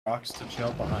Rocks to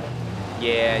chill behind.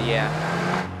 Yeah,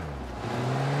 yeah.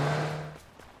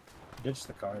 Ditch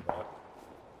the car though.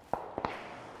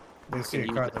 They see a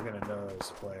car, they're gonna know there's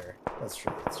a player. That's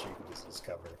true. That's true. You can just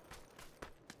discover.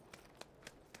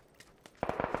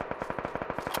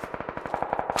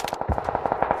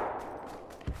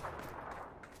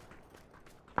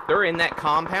 They're in that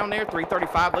compound there,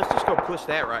 335. Let's just go push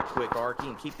that right quick, Arky,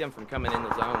 and keep them from coming in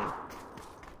the zone.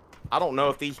 I don't know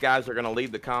if these guys are going to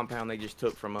leave the compound they just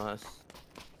took from us.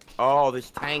 Oh, this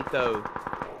tank, though.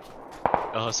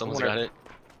 Oh, someone's got it.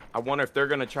 I wonder if they're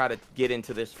going to try to get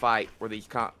into this fight where these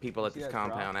people at this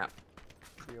compound out.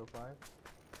 305?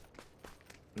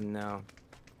 No.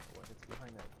 What, it's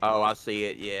behind that. Oh, I see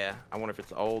it, yeah. I wonder if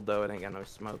it's old, though. It ain't got no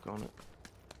smoke on it.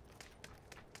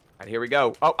 All right, here we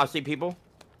go. Oh, I see people.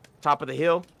 Top of the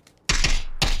hill.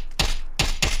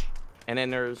 And then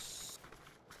there's...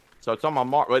 So it's on my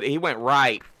mark. But he went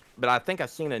right. But I think I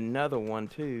seen another one,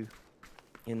 too,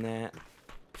 in that.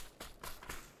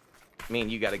 Me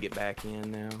and you got to get back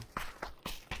in now.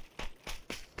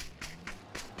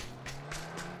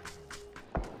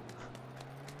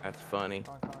 That's funny.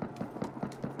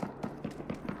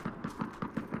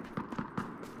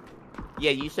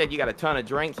 Yeah, you said you got a ton of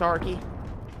drinks, Arky?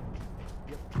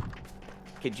 Yep.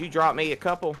 Could you drop me a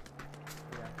couple?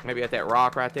 Yeah. Maybe at that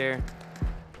rock right there?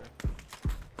 Sure.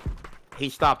 He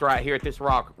stopped right here at this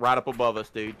rock, right up above us,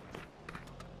 dude.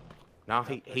 No,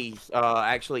 he's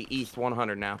actually east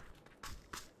 100 now.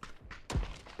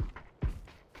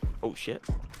 Oh, shit.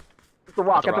 At the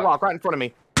rock, right in front of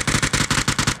me.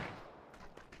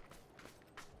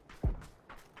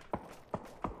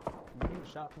 You get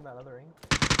shot from that other angle?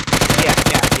 Yeah.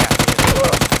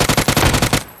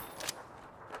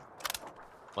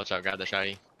 Watch out, grab the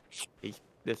shotty.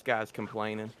 This guy's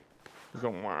complaining. He's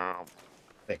going, wow.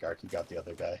 I think Arky got the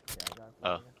other guy. Yeah,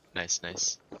 Oh, nice,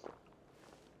 nice.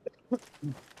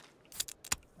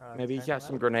 Maybe he's got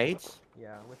some grenades?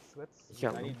 Yeah, let's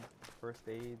I need first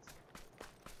aids.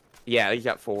 Yeah, he's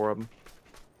got 4 of them.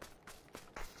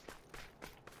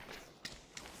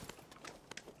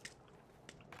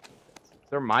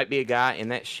 There might be a guy in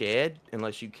that shed,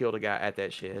 unless you killed a guy at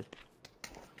that shed.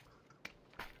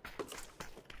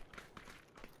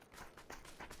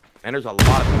 And there's a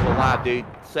lot of people alive, dude.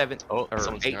 7 or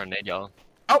someone's 8. Grenade, y'all.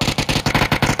 Oh!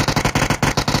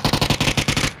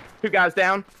 2 guys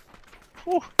down.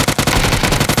 Woo.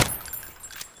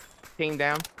 Team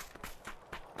down.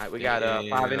 All right, we got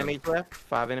 5 enemies left.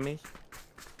 5 enemies.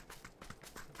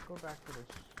 Let's go back to the.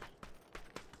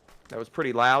 That was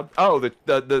pretty loud. Oh,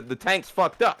 the tank's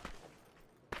fucked up.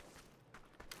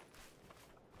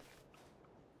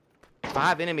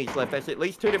 5 enemies left. That's at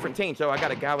least 2 different teams. So I got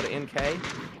a guy with an MK.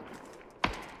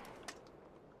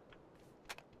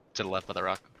 To the left of the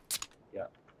rock. Yeah.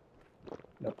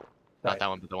 Nope. Not that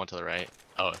one, but the one to the right.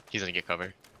 Oh, he's gonna get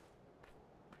cover.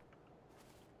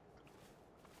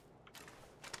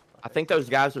 I think those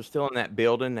guys are still in that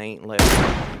building. They ain't left.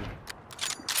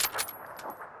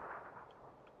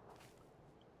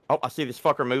 Oh, I see this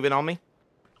fucker moving on me.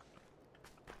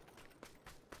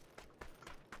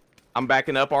 I'm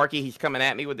backing up, Arky. He's coming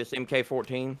at me with this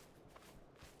MK14.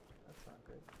 That's not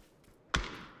good.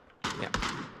 Yeah.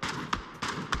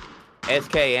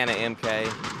 SK and an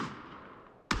MK.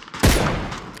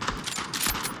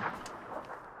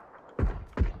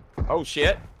 Oh,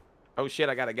 shit. Oh, shit.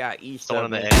 I got a guy east Someone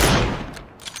of on me. the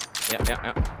edge. Yep.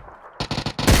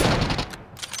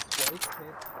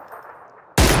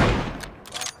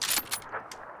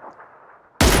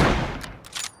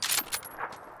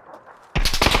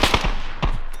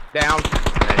 Down.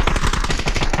 Nice.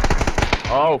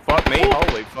 Oh, fuck me.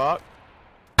 Holy fuck.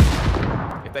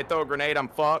 If they throw a grenade, I'm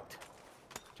fucked.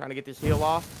 Trying to get this heal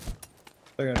off.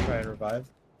 They're gonna try and revive.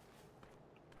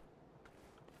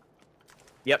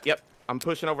 Yep. I'm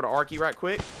pushing over to Arky right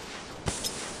quick.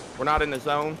 We're not in the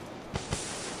zone.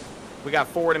 We got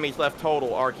 4 enemies left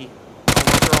total, Arky. I don't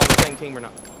know if they're on the same team or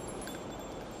not.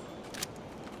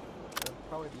 They're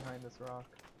probably behind this rock.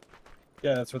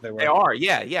 Yeah, that's what they were. They are,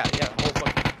 yeah. Whole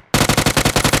fucking...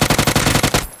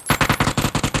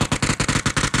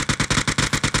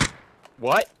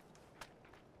 What?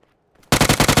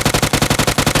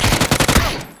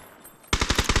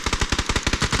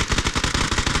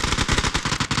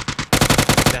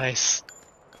 Nice.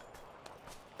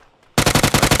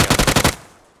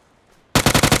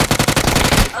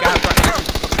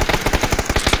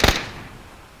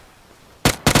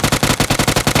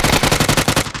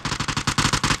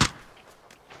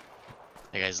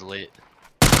 That guy's lit.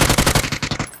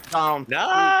 Down.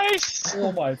 Nice!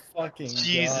 Oh my fucking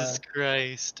Jesus god.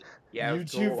 Christ. Yeah, You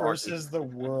two versus the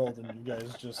world, and you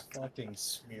guys just fucking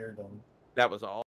smeared them. That was all.